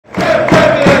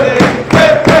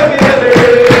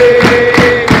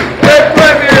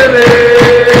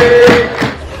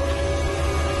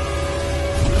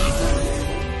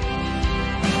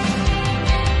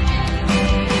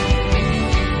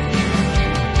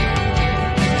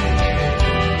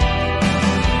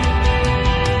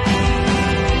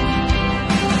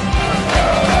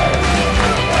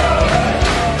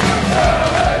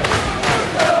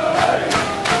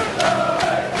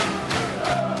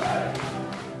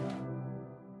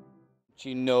don't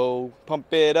you know?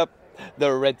 Pump it up,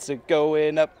 the Reds are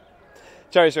going up.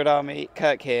 Cherries Red Army,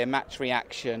 Kirk here, match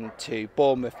reaction to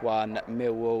Bournemouth 1,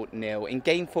 Millwall 0 in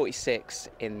game 46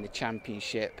 in the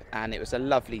Championship, and it was a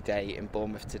lovely day in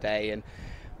Bournemouth today, and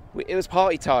it was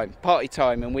party time,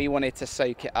 and we wanted to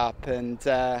soak it up, and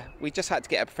we just had to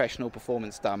get a professional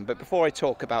performance done. But before I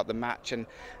talk about the match and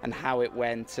how it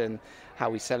went and how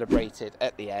we celebrated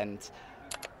at the end,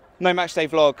 no matchday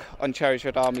vlog on Cherries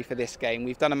Red Army for this game.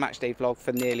 We've done a matchday vlog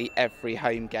for nearly every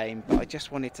home game, but I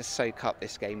just wanted to soak up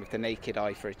this game with the naked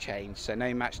eye for a change, so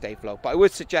no matchday vlog. But I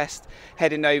would suggest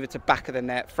heading over to Back of the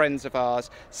Net, friends of ours.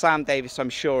 Sam Davis,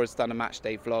 I'm sure, has done a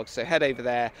matchday vlog, so head over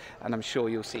there and I'm sure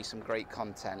you'll see some great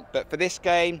content. But for this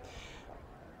game,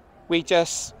 we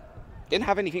just didn't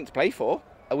have anything to play for.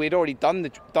 We'd already done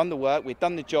the work, we'd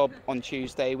done the job on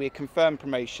Tuesday, we had confirmed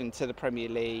promotion to the Premier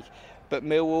League, but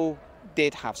Millwall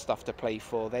did have stuff to play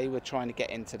for. They were trying to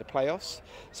get into the playoffs,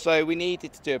 so we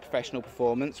needed to do a professional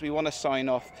performance. We want to sign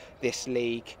off this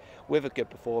league with a good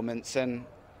performance, and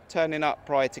turning up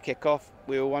prior to kick-off,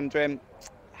 we were wondering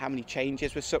how many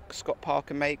changes would Scott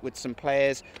Parker make with some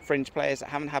players, fringe players that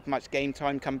haven't had much game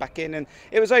time, come back in, and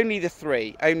it was only the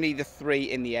three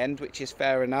in the end, which is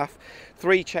fair enough.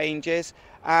 3 changes,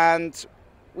 and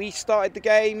we started the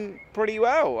game pretty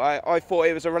well. I thought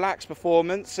it was a relaxed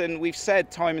performance, and we've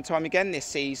said time and time again this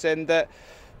season that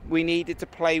we needed to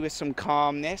play with some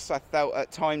calmness. I felt at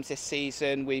times this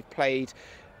season we've played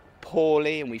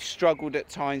poorly and we've struggled at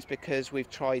times because we've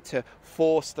tried to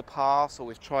force the pass, or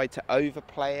we've tried to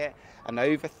overplay it and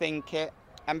overthink it.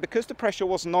 And because the pressure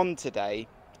wasn't on today,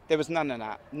 there was none of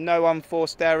that. No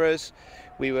unforced errors.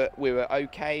 We were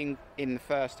okay in the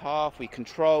first half. We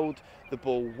controlled the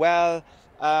ball well.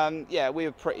 Yeah, we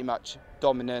were pretty much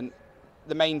dominant.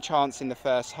 The main chance in the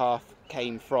first half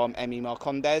came from Emi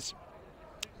Marcondes.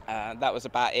 That was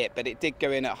about it, but it did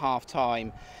go in at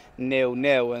half-time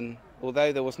 0-0, and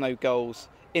although there was no goals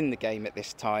in the game at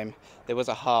this time, there was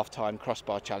a half-time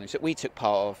crossbar challenge that we took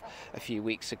part of a few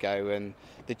weeks ago, and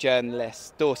the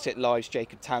journalists, Dorset Live's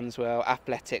Jacob Tanswell,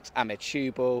 Athletics Ahmed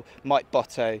Shubal, Mike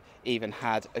Botto even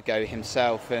had a go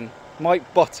himself, and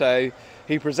Mike Botto,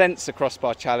 who presents the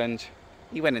crossbar challenge,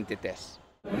 he went and did this.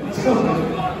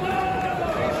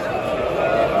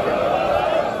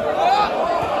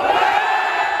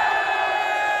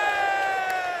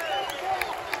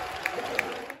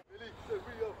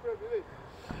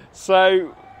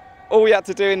 So all we had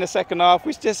to do in the second half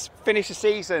was just finish the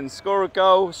season, score a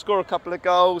goal, score a couple of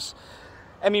goals.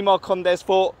 Emi Marcondes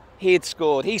thought he had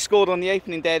scored. He scored on the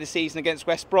opening day of the season against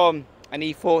West Brom, and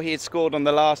he thought he had scored on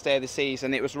the last day of the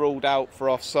season. It was ruled out for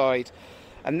offside.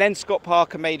 And then Scott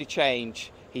Parker made a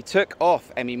change. He took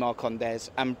off Emi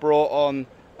Marcondes and brought on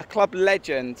a club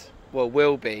legend, well,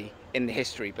 will be in the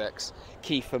history books,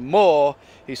 Kieffer,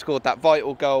 who scored that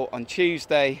vital goal on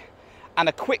Tuesday. And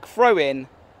a quick throw-in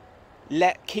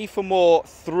let Kieffer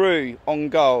through on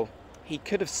goal. He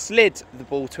could have slid the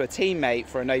ball to a teammate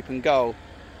for an open goal,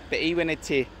 but he wanted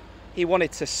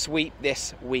to sweep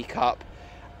this week up.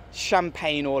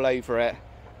 Champagne all over it,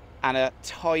 and a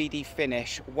tidy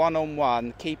finish,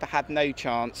 one-on-one. Keeper had no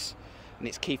chance, and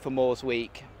it's Kieffer Moore's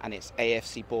week, and it's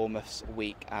AFC Bournemouth's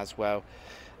week as well.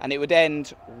 And it would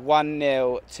end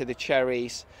 1-0 to the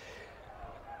Cherries.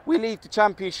 We leave the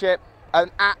Championship, an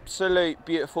absolute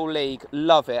beautiful league,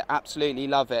 love it, absolutely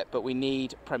love it, but we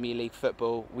need Premier League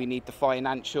football. We need the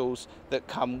financials that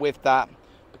come with that,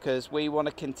 because we want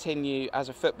to continue as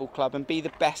a football club and be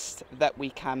the best that we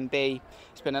can be.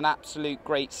 It's been an absolute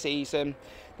great season.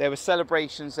 There were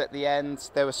celebrations at the end.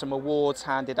 There were some awards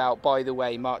handed out. By the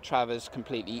way, Mark Travers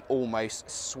completely almost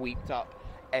swept up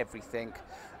everything,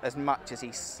 as much as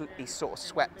he sort of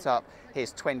swept up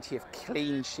his 20th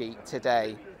clean sheet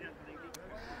today.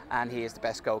 And he is the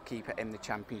best goalkeeper in the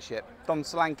Championship. Jon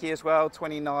Spark as well,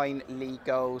 29 league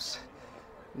goals.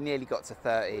 Nearly got to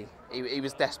 30. He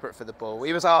was desperate for the ball.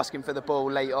 He was asking for the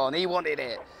ball late on. He wanted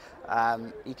it.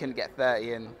 He couldn't get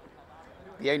 30, and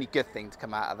the only good thing to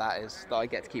come out of that is that I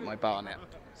get to keep my bar on it.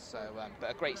 So,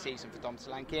 but a great season for Jon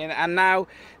Spark. And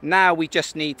now we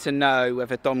just need to know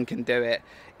whether Dom can do it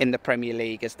in the Premier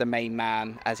League as the main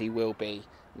man, as he will be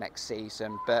next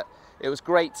season. But it was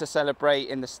great to celebrate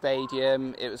in the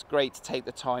stadium. It was great to take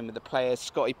the time with the players.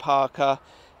 Scotty Parker,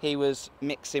 he was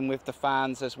mixing with the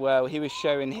fans as well. He was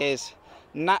showing his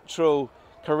natural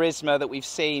charisma that we've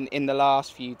seen in the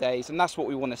last few days, and that's what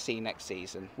we want to see next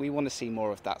season. We want to see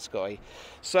more of that, Scotty.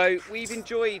 So we've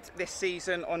enjoyed this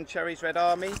season on Cherries Red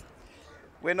Army.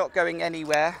 We're not going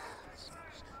anywhere.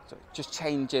 So just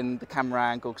changing the camera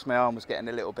angle because my arm was getting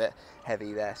a little bit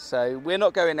heavy there. So we're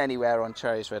not going anywhere on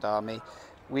Cherries Red Army.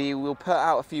 We will put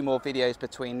out a few more videos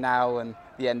between now and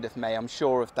the end of May. I'm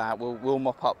sure of that. We'll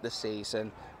mop up the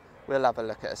season. We'll have a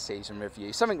look at a season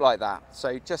review, something like that.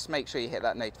 So just make sure you hit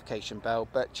that notification bell.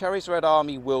 But Cherries Red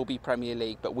Army will be Premier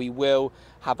League, but we will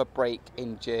have a break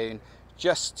in June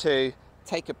just to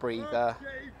take a breather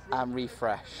and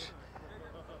refresh.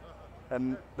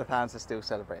 And the fans are still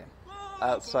celebrating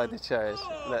outside the Cherries.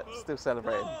 Look, still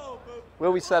celebrating.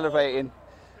 We'll be celebrating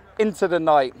into the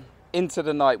night. Into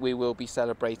the night we will be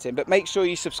celebrating. But make sure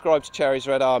you subscribe to Cherries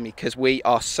Red Army, because we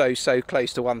are so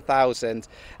close to 1,000,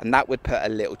 and that would put a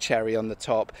little cherry on the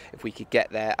top if we could get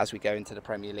there as we go into the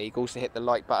Premier League. Also hit the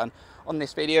like button on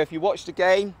this video if you watched the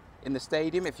game in the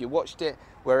stadium, if you watched it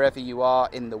wherever you are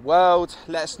in the world.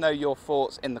 Let us know your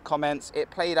thoughts in the comments. It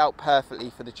played out perfectly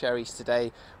for the Cherries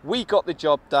today. We got the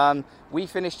job done. We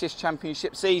finished this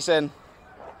championship season.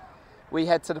 We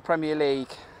head to the Premier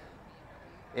League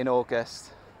in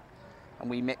August, and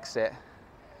we mix it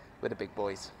with the big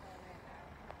boys.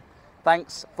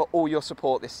 Thanks for all your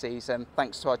support this season.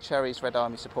 Thanks to our Cherries Red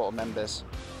Army supporter members.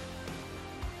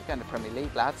 We're going to Premier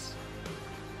League, lads.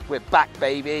 We're back,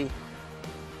 baby.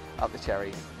 Up the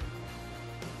Cherries.